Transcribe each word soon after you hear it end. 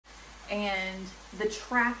and the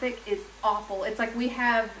traffic is awful. It's like we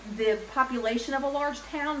have the population of a large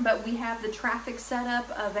town, but we have the traffic setup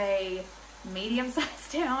of a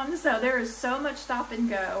medium-sized town. So there is so much stop and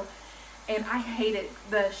go, and I hate it.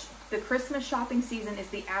 The Christmas shopping season is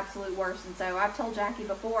the absolute worst. And so I've told Jackie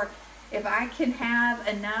before, if I can have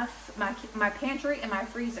enough, my pantry and my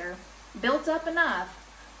freezer built up enough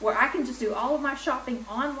where I can just do all of my shopping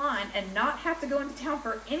online and not have to go into town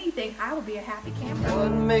for anything, I will be a happy camper. What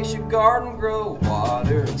makes your garden grow?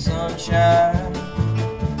 Water and sunshine.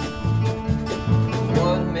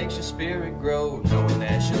 What makes your spirit grow? Knowing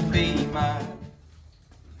that she'll be mine.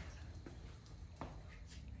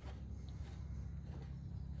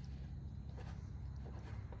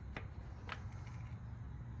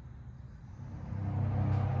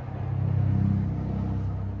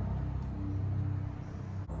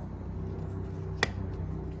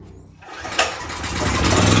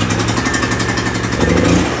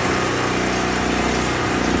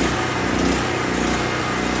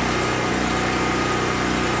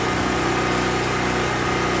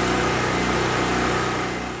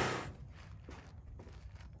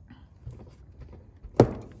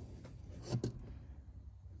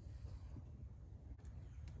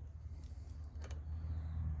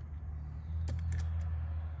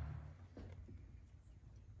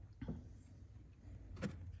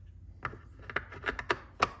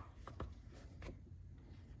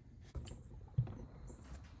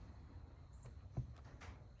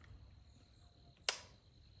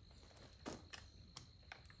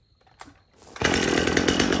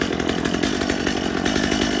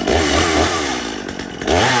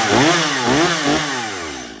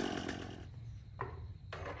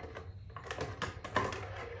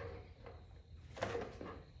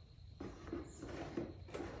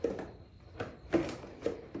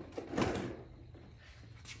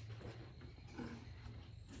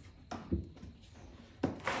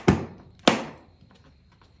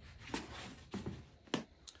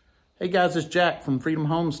 Hey guys, it's Jack from Freedom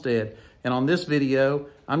Homestead, and on this video,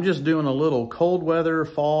 I'm just doing a little cold weather,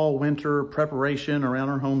 fall, winter preparation around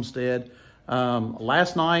our homestead.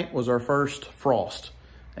 Last night was our first frost,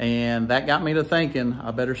 and that got me to thinking I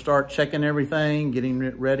better start checking everything, getting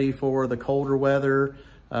it ready for the colder weather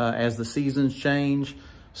as the seasons change.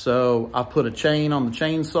 So I put a chain on the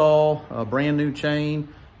chainsaw, a brand new chain.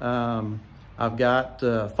 I've got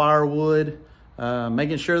firewood.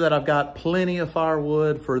 Making sure that I've got plenty of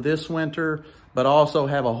firewood for this winter, but also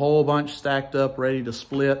have a whole bunch stacked up ready to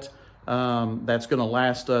split. That's going to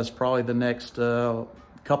last us probably the next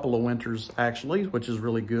couple of winters actually, which is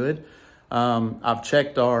really good. I've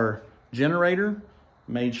checked our generator,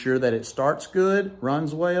 made sure that it starts good,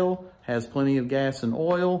 runs well, has plenty of gas and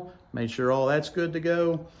oil, made sure all that's good to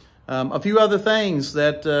go. A few other things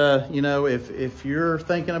that, you know, if you're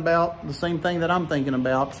thinking about the same thing that I'm thinking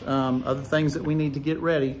about, other things that we need to get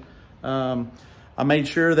ready. I made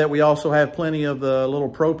sure that we also have plenty of the little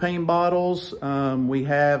propane bottles. We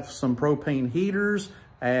have some propane heaters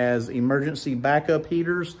as emergency backup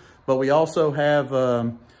heaters, but we also have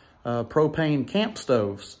propane camp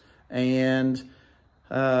stoves. And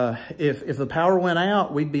if the power went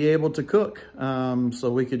out, we'd be able to cook.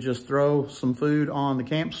 So we could just throw some food on the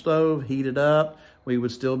camp stove, heat it up. We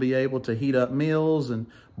would still be able to heat up meals and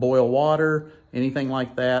boil water, anything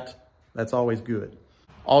like that. That's always good.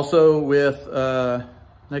 Also with,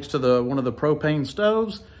 next to one of the propane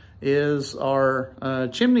stoves is our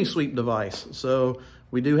chimney sweep device. So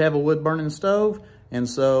we do have a wood burning stove, and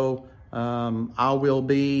so I will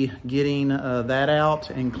be getting that out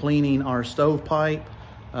and cleaning our stovepipe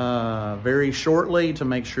very shortly to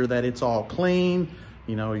make sure that it's all clean.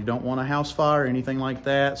 You know, you don't want a house fire or anything like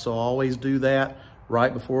that, so always do that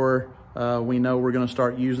right before we know we're going to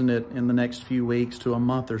start using it in the next few weeks to a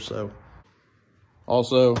month or so.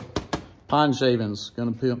 Also, pine shavings.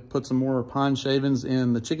 Going to put some more pine shavings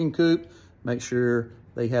in the chicken coop. Make sure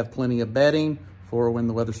they have plenty of bedding for when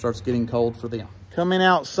the weather starts getting cold for them. Coming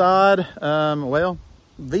outside, well,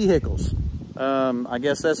 vehicles. I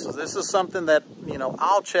guess this is something that, you know,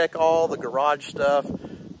 I'll check all the garage stuff,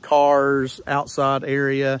 cars, outside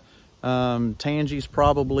area. Tangi's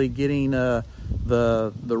probably getting the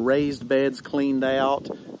raised beds cleaned out,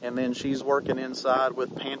 and then she's working inside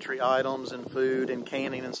with pantry items and food and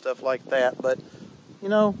canning and stuff like that. But, you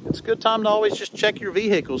know, it's a good time to always just check your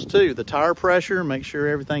vehicles too. The tire pressure, make sure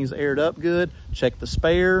everything's aired up good. Check the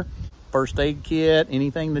spare, first aid kit,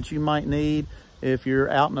 anything that you might need. If you're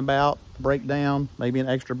out and about, break down, maybe an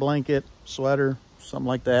extra blanket, sweater, something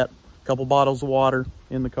like that. A couple bottles of water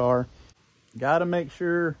in the car. Got to make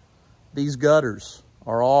sure these gutters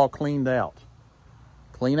are all cleaned out.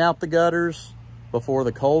 Clean out the gutters, before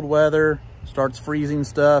the cold weather starts freezing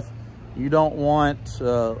stuff. You don't want,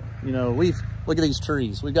 you know, look at these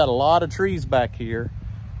trees. We've got a lot of trees back here.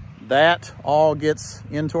 That all gets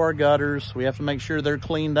into our gutters. We have to make sure they're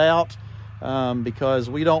cleaned out because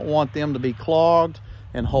we don't want them to be clogged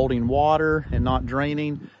and holding water and not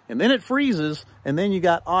draining. And then it freezes, and then you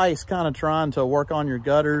got ice kind of trying to work on your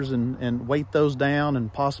gutters and weight those down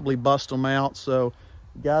and possibly bust them out. So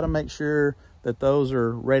you got to make sure that those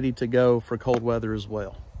are ready to go for cold weather as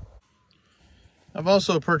well. I've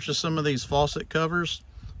also purchased some of these faucet covers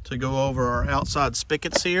to go over our outside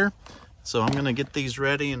spigots here. So I'm going to get these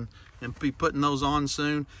ready and be putting those on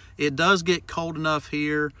soon. It does get cold enough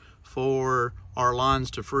here for our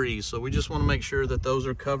lines to freeze. So we just want to make sure that those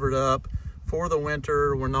are covered up for the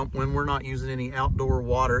winter when we're not using any outdoor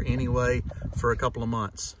water anyway for a couple of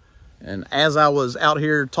months. And as I was out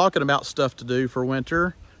here talking about stuff to do for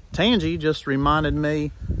winter, Tangi just reminded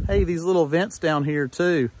me, hey, these little vents down here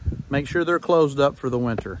too, make sure they're closed up for the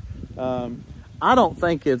winter. I don't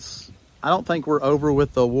think we're over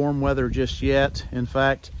with the warm weather just yet. In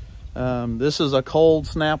fact, this is a cold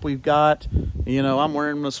snap we've got. You know, I'm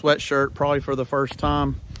wearing a sweatshirt probably for the first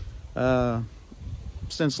time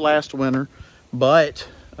since last winter, but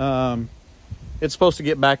it's supposed to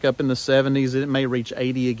get back up in the 70s. It may reach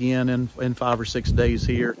 80 again in 5 or 6 days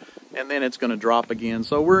here, and then it's going to drop again.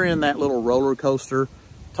 So we're in that little roller coaster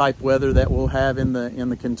type weather that we'll have in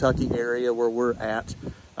the Kentucky area where we're at.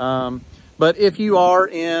 But if you are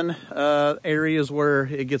in areas where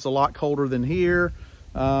it gets a lot colder than here,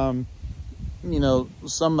 you know,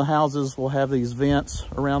 some of the houses will have these vents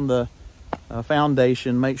around the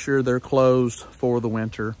foundation. Make sure they're closed for the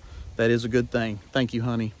winter. That is a good thing. Thank you,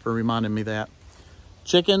 honey, for reminding me that.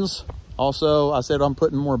 Chickens, also, I said I'm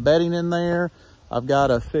putting more bedding in there. I've got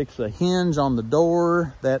to fix a hinge on the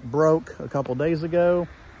door that broke a couple days ago.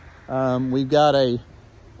 We've got a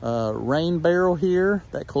rain barrel here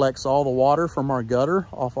that collects all the water from our gutter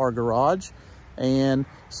off our garage. And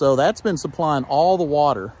so that's been supplying all the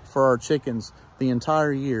water for our chickens the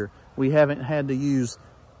entire year. We haven't had to use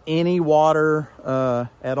any water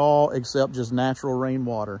at all except just natural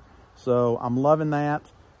rainwater. So I'm loving that.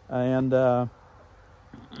 And,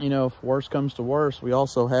 you know, if worse comes to worse, we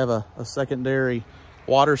also have a secondary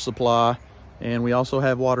water supply, and we also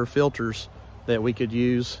have water filters that we could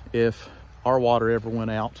use if our water ever went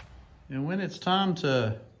out. And when it's time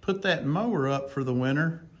to put that mower up for the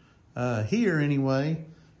winter, here anyway,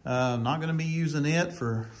 not going to be using it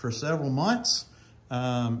for several months.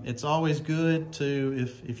 It's always good to,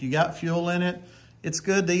 if you got fuel in it, it's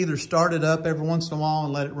good to either start it up every once in a while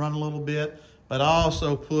and let it run a little bit. But I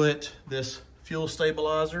also put this fuel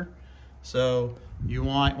stabilizer. So you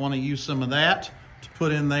might want to use some of that to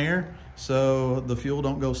put in there so the fuel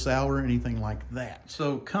don't go sour or anything like that.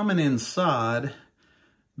 So coming inside,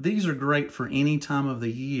 these are great for any time of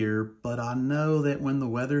the year, but I know that when the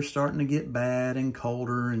weather's starting to get bad and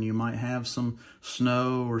colder and you might have some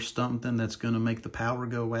snow or something that's going to make the power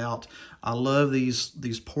go out, I love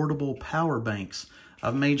these portable power banks.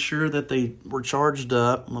 I've made sure that they were charged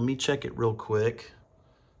up. Let me check it real quick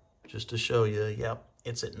just to show you. Yep,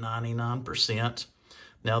 it's at 99%.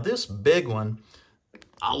 Now this big one,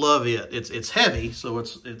 I love it. It's heavy, so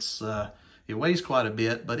it weighs quite a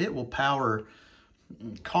bit, but it will power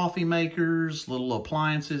coffee makers, little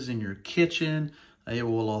appliances in your kitchen. It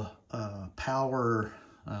will power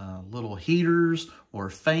little heaters or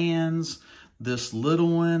fans. This little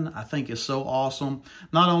one I think is so awesome.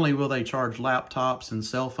 Not only will they charge laptops and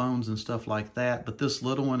cell phones and stuff like that, but this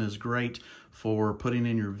little one is great for putting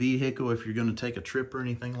in your vehicle if you're going to take a trip or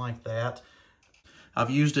anything like that.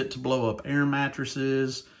 I've used it to blow up air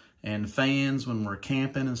mattresses and fans when we're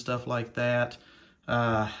camping and stuff like that.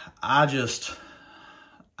 I've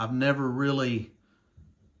never really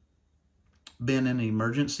been in an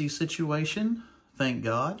emergency situation, thank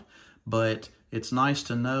God, but it's nice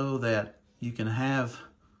to know that you can have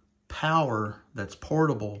power that's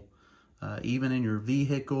portable, even in your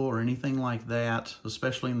vehicle or anything like that,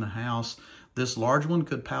 especially in the house. This large one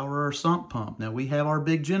could power our sump pump. Now we have our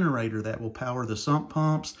big generator that will power the sump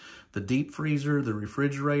pumps, the deep freezer, the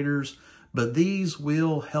refrigerators, but these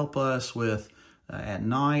will help us with at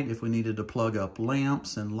night if we needed to plug up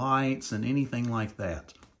lamps and lights and anything like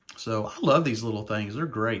that. So I love these little things. They're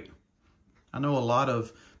great. I know a lot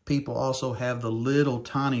of people also have the little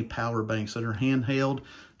tiny power banks that are handheld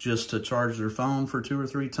just to charge their phone for 2 or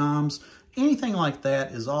 3 times. Anything like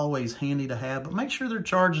that is always handy to have, but make sure they're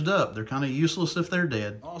charged up. They're kind of useless if they're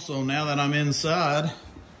dead. Also, now that I'm inside,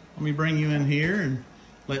 let me bring you in here and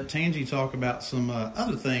let Tangi talk about some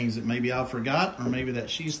other things that maybe I forgot or maybe that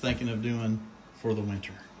she's thinking of doing for the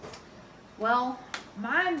winter. Well,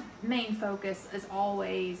 my main focus is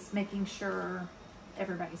always making sure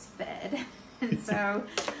everybody's fed. And so,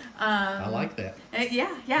 I like that.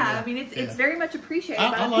 Yeah. I mean, it's very much appreciated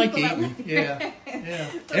by I the like people eating. that live here. Yeah.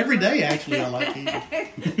 Every day, actually, I like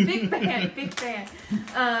eating. Big fan.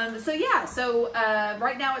 So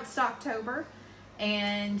right now it's Stocktober,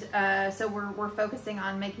 and so we're focusing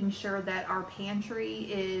on making sure that our pantry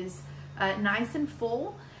is nice and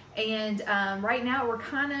full. And right now we're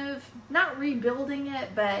kind of not rebuilding it,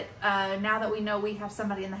 but now that we know we have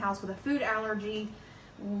somebody in the house with a food allergy,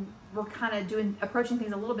 we're kind of approaching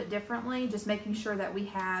things a little bit differently, just making sure that we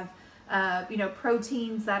have,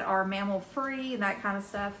 proteins that are mammal free and that kind of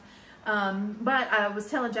stuff. But I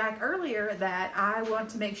was telling Jack earlier that I want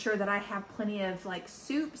to make sure that I have plenty of like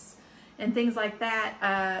soups and things like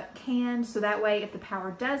that canned, so that way if the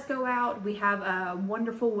power does go out, we have a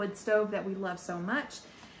wonderful wood stove that we love so much,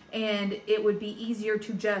 and it would be easier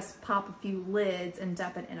to just pop a few lids and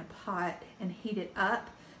dump it in a pot and heat it up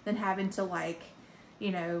than having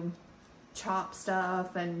to chop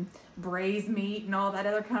stuff and braise meat and all that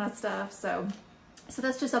other kind of stuff. So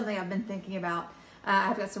that's just something I've been thinking about.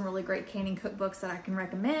 I've got some really great canning cookbooks that I can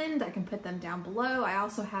recommend. I can put them down below. I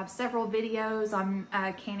also have several videos on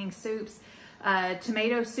canning soups.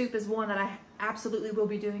 Tomato soup is one that I absolutely will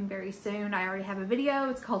be doing very soon. I already have a video.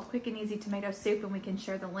 It's called Quick and Easy Tomato Soup, and we can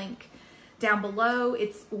share the link down below.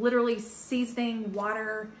 It's literally seasoning,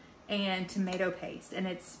 water, and tomato paste, and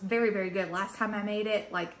it's very, very good. Last time I made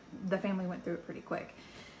it, the family went through it pretty quick.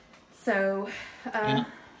 So I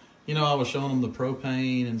was showing them the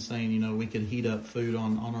propane and saying, we could heat up food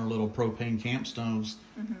on our little propane camp stoves.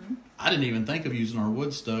 Mm-hmm. I didn't even think of using our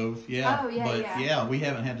wood stove. We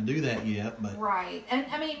haven't had to do that yet. But right. And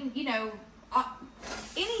I mean,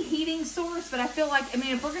 any heating source, but I feel like,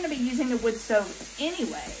 if we're going to be using the wood stove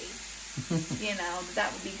anyway,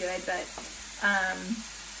 that would be good. But,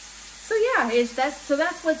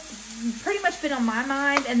 that's what's pretty much been on my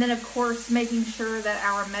mind. And then of course, making sure that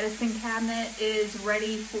our medicine cabinet is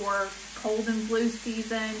ready for cold and flu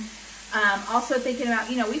season. Also thinking about,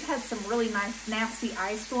 we've had some really nice, nasty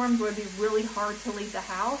ice storms where it'd be really hard to leave the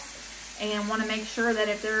house, and want to make sure that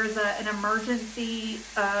if there's an emergency,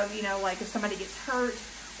 if somebody gets hurt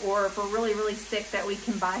or if we're really, really sick, that we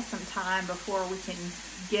can buy some time before we can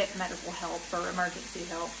get medical help or emergency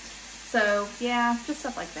help. So, yeah, just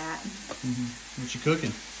stuff like that. Mm-hmm. What you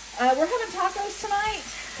cooking? We're having tacos tonight.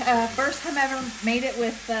 First time I ever made it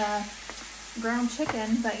with ground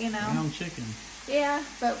chicken, but Ground chicken. Yeah,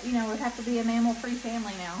 but it would have to be a mammal-free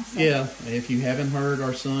family now. So. Yeah, if you haven't heard,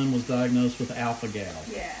 our son was diagnosed with alpha-gal.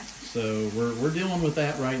 Yeah. So we're dealing with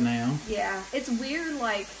that right now. Yeah, it's weird.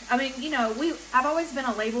 I've always been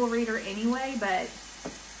a label reader anyway, but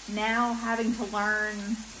now having to learn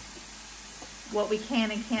what we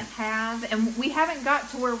can and can't have, and we haven't got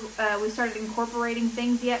to where we started incorporating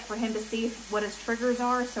things yet for him to see what his triggers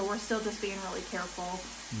are. So we're still just being really careful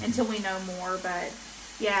until we know more. But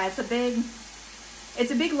yeah, it's a big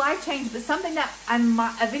life change, but something that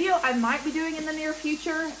a video I might be doing in the near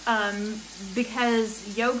future,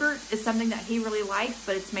 because yogurt is something that he really likes,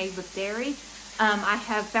 but it's made with dairy. I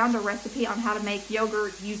have found a recipe on how to make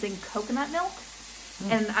yogurt using coconut milk,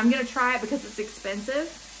 and I'm gonna try it because it's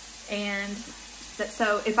expensive. And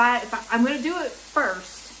so I'm gonna do it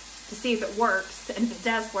first to see if it works, and if it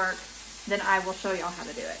does work, then I will show y'all how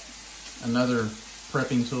to do it. Another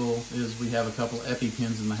prepping tool is we have a couple of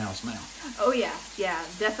EpiPens in the house now. Oh yeah,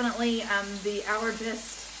 definitely. The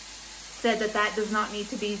allergist said that does not need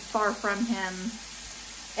to be far from him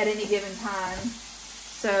at any given time.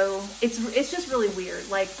 So it's just really weird.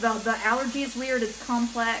 The allergy is weird. It's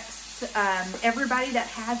complex. Everybody that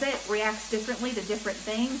has it reacts differently to different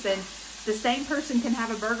things, and the same person can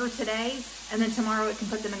have a burger today, and then tomorrow it can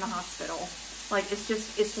put them in the hospital. It's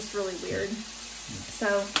just really weird.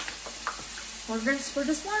 So we're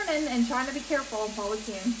just learning and trying to be careful while we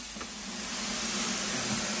can.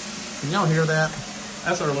 Can y'all hear that?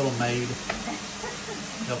 That's our little maid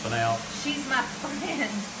helping out. She's my friend.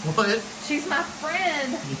 What? She's my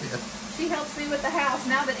friend. Yeah. She helps me with the house.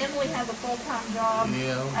 Now that Emily has a full-time job,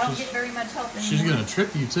 I don't get very much help anymore. She's going to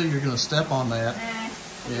trip you too. You're going to step on that.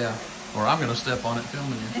 Yeah. Or I'm going to step on it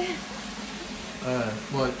filming you.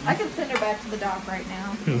 What? I can send her back to the dock right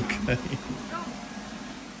now. Okay.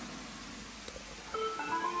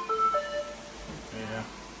 Yeah.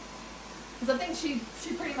 Because I think she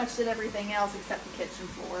pretty much did everything else except the kitchen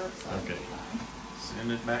floor. So. Okay.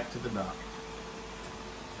 Send it back to the dock.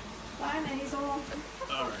 Bye, Hazel.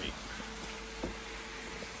 All right.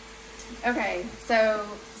 Okay, so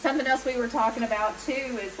something else we were talking about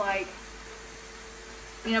too is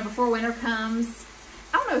before winter comes,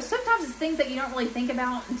 I don't know, sometimes it's things that you don't really think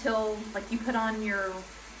about until, like, you put on your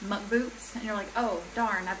muck boots and you're like, oh,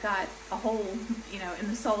 darn, I've got a hole, you know, in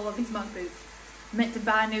the sole of these muck boots. Meant to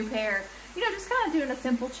buy a new pair. You know, just kind of doing a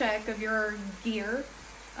simple check of your gear.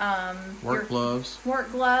 Work gloves.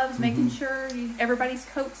 Work gloves, making sure everybody's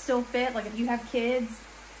coats still fit. Like, if you have kids,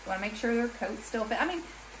 you want to make sure their coats still fit. I mean,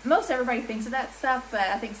 most everybody thinks of that stuff, but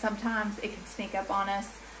I think sometimes it can sneak up on us.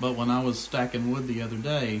 But when I was stacking wood the other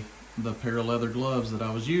day, the pair of leather gloves that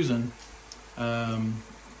I was using,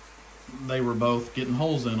 they were both getting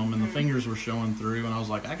holes in them, and the fingers were showing through, and I was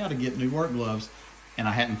like, I got to get new work gloves, and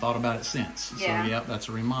I hadn't thought about it since. Yeah. So, yeah, that's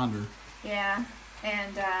a reminder. Yeah,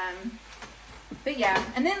 and, but yeah,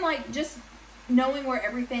 and then, like, just knowing where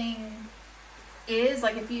everything is,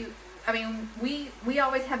 like, if you, I mean, we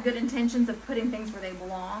always have good intentions of putting things where they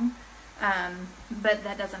belong, but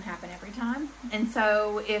that doesn't happen every time. And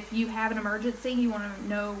so if you have an emergency, you want to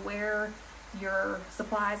know where your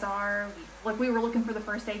supplies are. Like, we were looking for the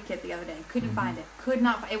first aid kit the other day. Couldn't find it. Could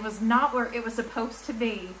not. It was not where it was supposed to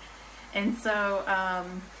be. And so,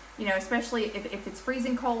 you know, especially if it's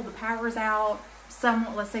freezing cold, the power's out,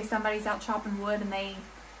 let's say somebody's out chopping wood and they,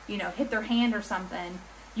 you know, hit their hand or something,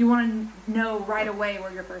 you want to know right away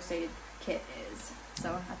where your first aid kit is.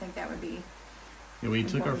 So I think that would be we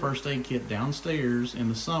took our first aid kit downstairs in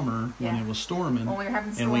the summer when it was storming, when we were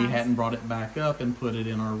having storms, and we hadn't brought it back up and put it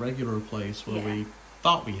in our regular place where we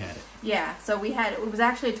thought we had it. Yeah, so it was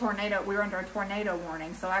actually a tornado. We were under a tornado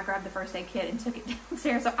warning, so I grabbed the first aid kit and took it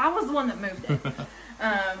downstairs. So I was the one that moved it.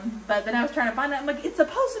 But then I was trying to find it. I'm like, it's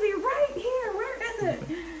supposed to be right here. Where is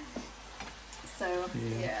it? So,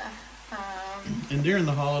 yeah. And during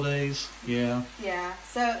the holidays, Yeah.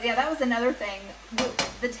 So, yeah, that was another thing.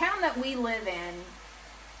 The town that we live in,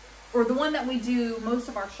 or the one that we do most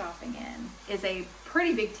of our shopping in, is a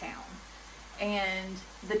pretty big town. And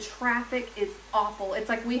the traffic is awful. It's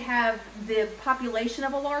like we have the population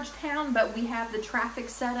of a large town, but we have the traffic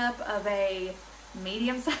setup of a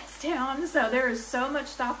medium-sized town. So there is so much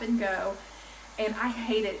stop and go. And I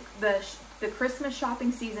hate it. The Christmas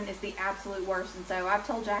shopping season is the absolute worst. And so I've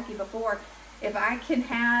told Jackie before, if I can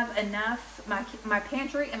have enough, my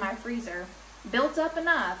pantry and my freezer built up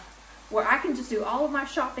enough where I can just do all of my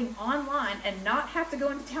shopping online and not have to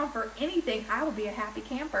go into town for anything, I will be a happy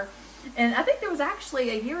camper. And I think there was actually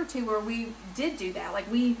a year or two where we did do that.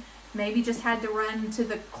 Like, we maybe just had to run to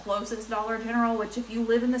the closest Dollar General, which if you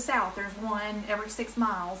live in the South, there's one every 6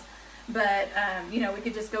 miles. But, you know, we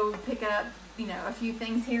could just go pick up, you know, a few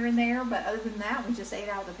things here and there. But other than that, we just ate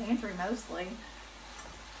out of the pantry mostly.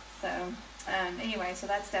 So, anyway, so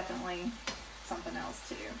that's definitely something else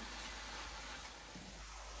too.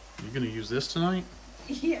 You're going to use this tonight?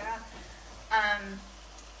 Yeah.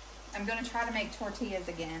 I'm going to try to make tortillas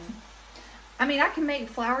again. I mean, I can make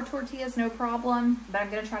flour tortillas, no problem, but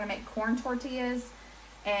I'm going to try to make corn tortillas.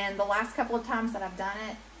 And the last couple of times that I've done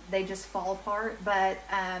it, they just fall apart. But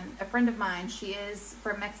a friend of mine, she is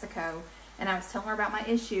from Mexico, and I was telling her about my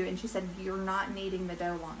issue, and she said, you're not kneading the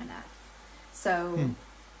dough long enough. So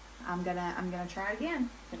I'm gonna try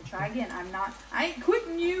again. I ain't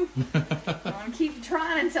quitting you. I'm gonna keep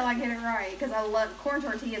trying until I get it right, because I love corn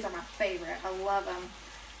tortillas. Are my favorite. I love them,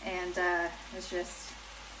 and it's just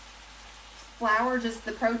flour. Just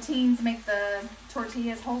the proteins make the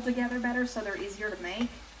tortillas hold together better, so they're easier to make.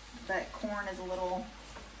 But corn is a little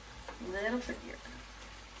trickier.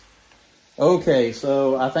 Okay,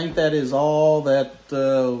 so I think that is all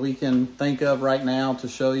that we can think of right now to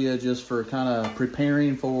show you, just for kind of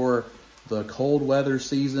preparing for the cold weather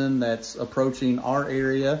season that's approaching our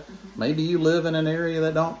area. Maybe you live in an area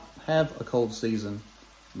that don't have a cold season.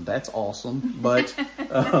 That's awesome. But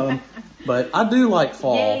but I do like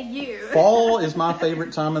fall. Yay, you. Fall is my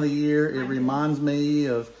favorite time of the year. It reminds me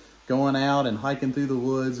of going out and hiking through the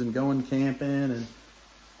woods and going camping. And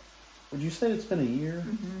would you say it's been a year?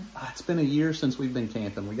 It's been a year since we've been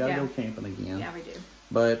camping. We got to go camping again. Yeah, we do.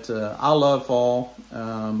 But I love fall.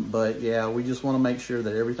 But yeah, we just want to make sure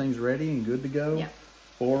that everything's ready and good to go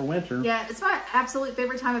for winter. Yeah, it's my absolute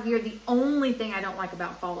favorite time of year. The only thing I don't like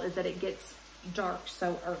about fall is that it gets dark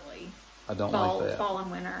so early. I don't like that. Fall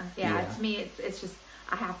and winter. Yeah, to me, it's just,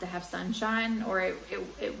 I have to have sunshine, or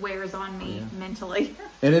it wears on me mentally.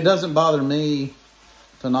 And it doesn't bother me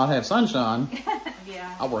to not have sunshine.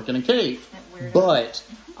 I work in a cave. But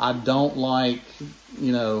I don't like,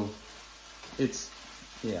 you know, it's,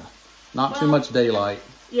 not too much daylight.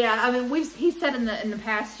 Yeah, I mean, he said in the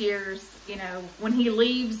past years, you know, when he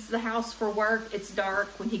leaves the house for work, it's dark.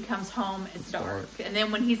 When he comes home, it's dark. And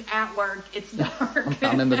then when he's at work, it's dark.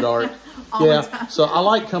 I'm in the dark. All the time. So I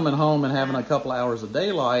like coming home and having a couple hours of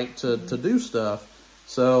daylight to do stuff.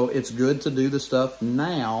 So it's good to do the stuff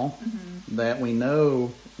now that we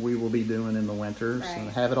know we will be doing in the winter, so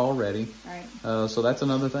have it all ready. Right. So that's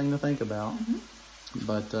another thing to think about.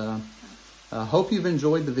 But I hope you've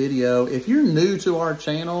enjoyed the video. If you're new to our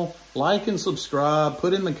channel, like and subscribe.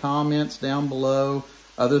 Put in the comments down below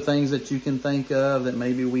other things that you can think of that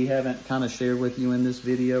maybe we haven't kind of shared with you in this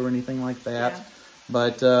video or anything like that. Yeah.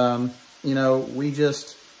 But, you know, we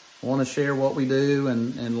just want to share what we do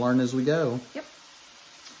and learn as we go. Yep.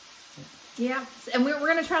 Yeah, and we're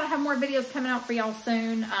going to try to have more videos coming out for y'all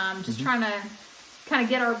soon. Just trying to kind of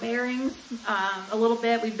get our bearings a little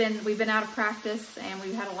bit. We've been out of practice and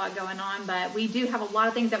we've had a lot going on, but we do have a lot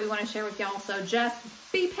of things that we want to share with y'all. So just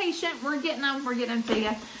be patient. We're getting them to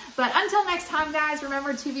you. But until next time, guys,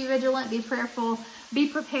 remember to be vigilant, be prayerful, be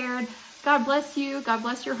prepared. God bless you. God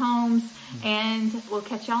bless your homes, and we'll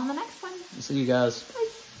catch y'all in the next one. See you guys. Bye.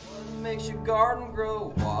 What makes your garden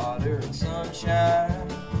grow? Water and sunshine.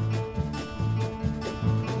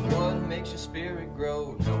 What makes your spirit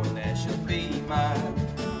grow? Knowing that